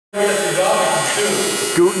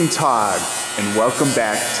Guten Tag, and welcome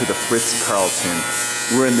back to the Fritz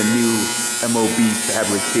Karltin. We're in the new MOB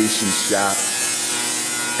fabrication shop,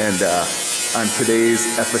 and on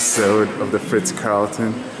today's episode of the Fritz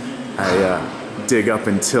Karltin, I dig up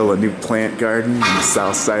and till a new plant garden on the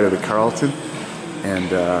south side of the Karltin,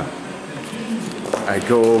 and I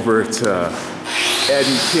go over to Ed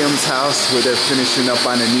and Kim's house where they're finishing up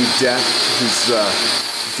on a new deck.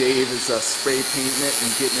 Dave is spray painting it and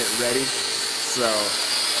getting it ready. So,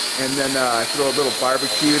 and then I throw a little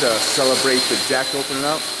barbecue to celebrate the deck opening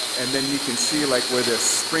up. And then you can see like where this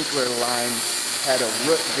sprinkler line had a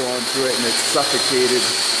root going through it and it suffocated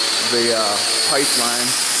the pipeline.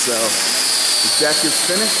 So the deck is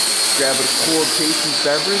finished. Grab a cold tasty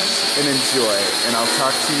beverage and enjoy. And I'll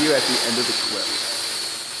talk to you at the end of the clip.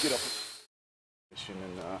 Get up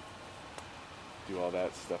and do all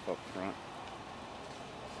that stuff up front.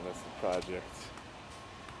 So that's the project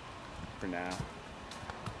for now.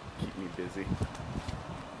 Keep me busy.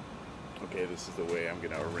 Okay, this is the way I'm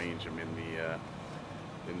gonna arrange them in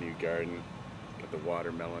the new garden. Got the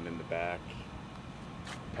watermelon in the back,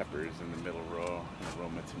 peppers in the middle row, and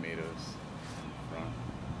aroma tomatoes in the front.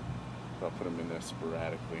 So I'll put them in there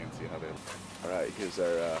sporadically and see how they look. All right, here's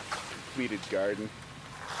our completed garden.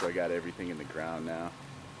 So I got everything in the ground now.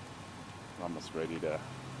 I'm almost ready to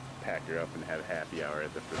pack her up and have a happy hour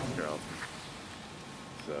at the Fritz Karltin.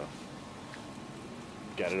 So,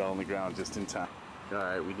 got it all on the ground just in time.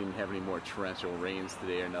 Alright, we didn't have any more torrential rains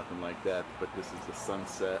today or nothing like that, but this is the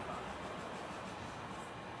sunset.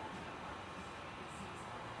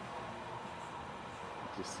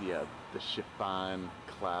 Just see the chiffon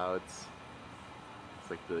clouds.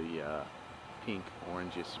 It's like the pink,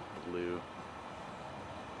 orangish blue.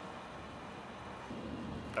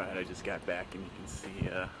 Alright, I just got back and you can see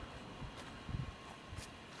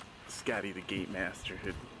Scotty the gate master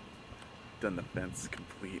had done the fence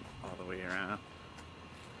complete all the way around.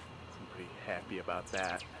 So I'm pretty happy about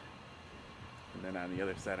that. And then on the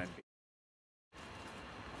other side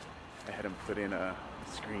I had him put in a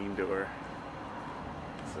screen door.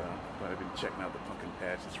 So but I've been checking out the pumpkin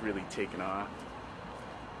patch. It's really taken off.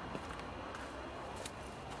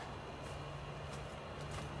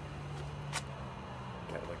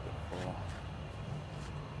 Got like the full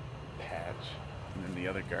patch. And then the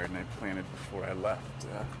other garden I planted before I left,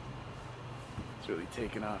 it's really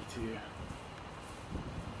taken off too.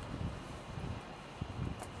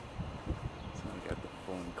 So I got the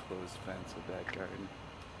full enclosed fence with that garden.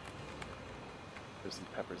 There's some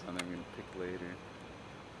peppers on there I'm gonna pick later.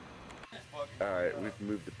 Alright, we've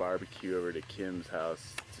moved the barbecue over to Kim's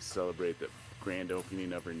house to celebrate the grand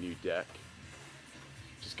opening of her new deck.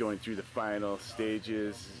 Just going through the final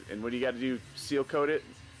stages. And what do you got to do? Seal coat it?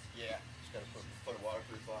 Yeah, just got to put a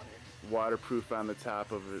waterproof on here. Waterproof on the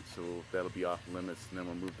top of it, so that'll be off limits. And then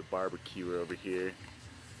we'll move the barbecue over here.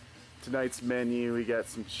 Tonight's menu, we got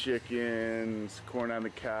some chicken, corn on the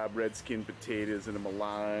cob, red skin potatoes, and a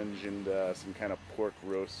melange, and some kind of pork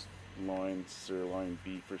roast loin, sirloin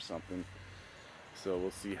beef or something. So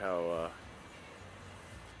we'll see how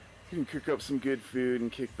we can cook up some good food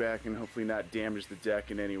and kick back and hopefully not damage the deck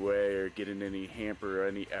in any way or get in any hamper or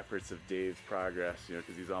any efforts of Dave's progress, you know,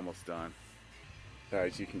 because he's almost done.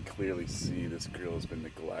 Alright, you can clearly see this grill has been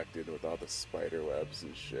neglected with all the spider webs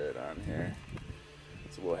and shit on here.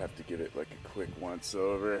 So we'll have to give it like a quick once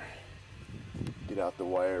over, get out the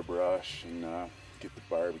wire brush, and get the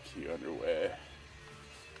barbecue underway.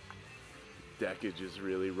 Deckage is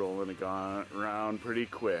really rolling around pretty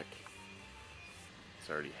quick. It's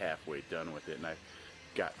already halfway done with it, and I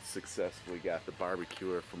successfully got the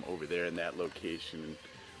barbecuer from over there in that location and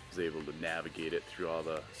was able to navigate it through all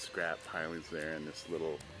the scrap pilings there in this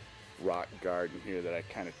little rock garden here that I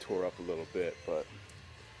kind of tore up a little bit, but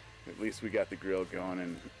at least we got the grill going,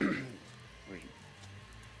 and we're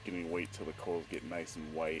gonna wait till the coals get nice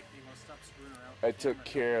and white. I took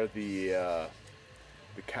care of the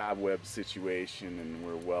cobweb situation and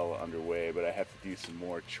we're well underway, but I have to do some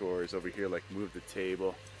more chores over here, like move the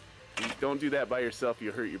table. Don't do that by yourself,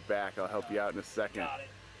 you'll hurt your back. I'll help you out in a second.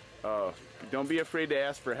 Oh, don't be afraid to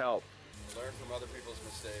ask for help. Learn from other people's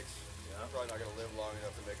mistakes. You're probably not going to live long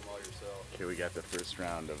enough to make them all yourself. Okay, we got the first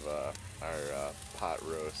round of our pot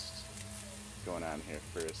roast going on here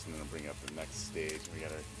first, and then we'll bring up the next stage. We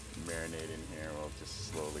got our marinade in here. We'll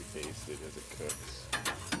just slowly baste it as it cooks.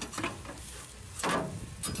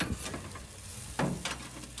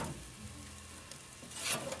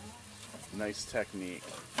 Nice technique.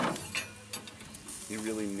 You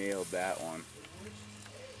really nailed that one.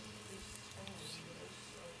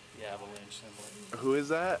 The avalanche symbol. Who is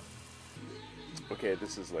that? Okay,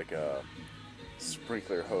 this is like a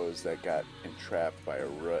sprinkler hose that got entrapped by a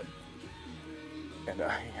root. And I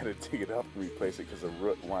had to dig it up and replace it because the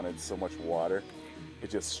root wanted so much water. It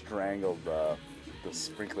just strangled the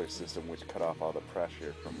sprinkler system, which cut off all the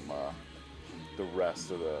pressure from the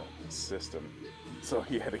rest of the system. So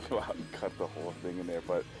he had to go out and cut the whole thing in there.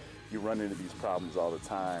 But you run into these problems all the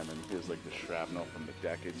time, and here's like the shrapnel from the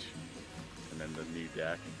deckage, and then the new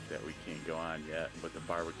deck that we can't go on yet, but the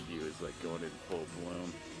barbecue is like going in full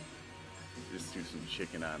bloom. Just do some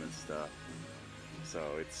chicken on and stuff. So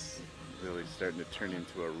it's really starting to turn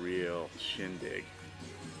into a real shindig.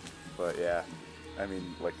 But yeah, I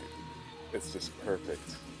mean, like, it's just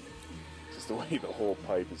perfect. Just the way the whole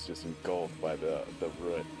pipe is just engulfed by the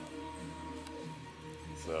root.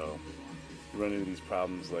 So you run into these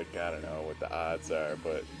problems, like, I don't know what the odds are,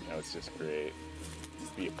 but you know, it's just great.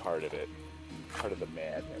 Just be a part of it, part of the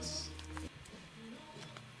madness.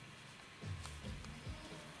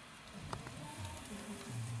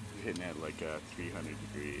 You're hitting at like 300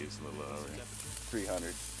 degrees, a little over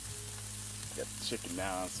 300. Got the chicken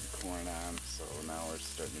down, some corn on, so now we're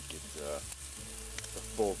starting to get the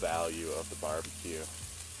full value of the barbecue.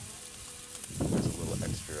 There's a little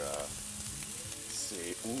extra,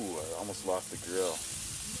 ooh, I almost lost the grill.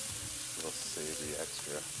 A little savory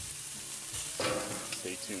extra.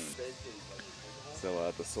 Stay tuned.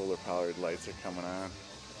 So the solar powered lights are coming on.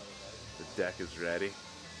 The deck is ready.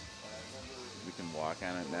 We can walk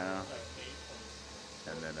on it now.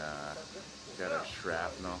 And then got our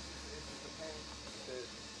shrapnel.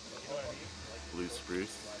 Blue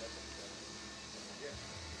spruce.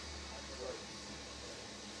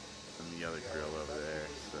 And the other grill over there.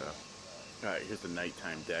 So, alright, here's the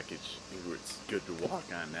nighttime deckage. Ooh, it's good to walk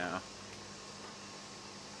on now.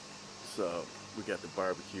 So, we got the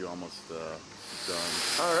barbecue almost done.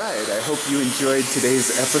 Alright, I hope you enjoyed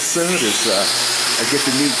today's episode as I get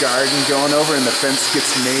the new garden going over and the fence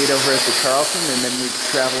gets made over at the Karltin, and then we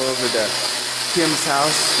travel over to Kim's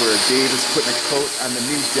house where Dave is putting a coat on the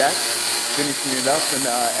new deck, finishing it up, and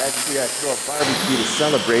actually I throw a barbecue to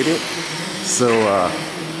celebrate it. So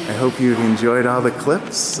I hope you've enjoyed all the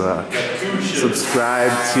clips.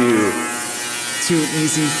 Subscribe to Too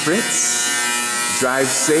Easy Fritz, Drive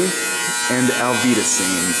Safe, and Alvita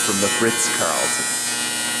Sane from the Fritz Karltin.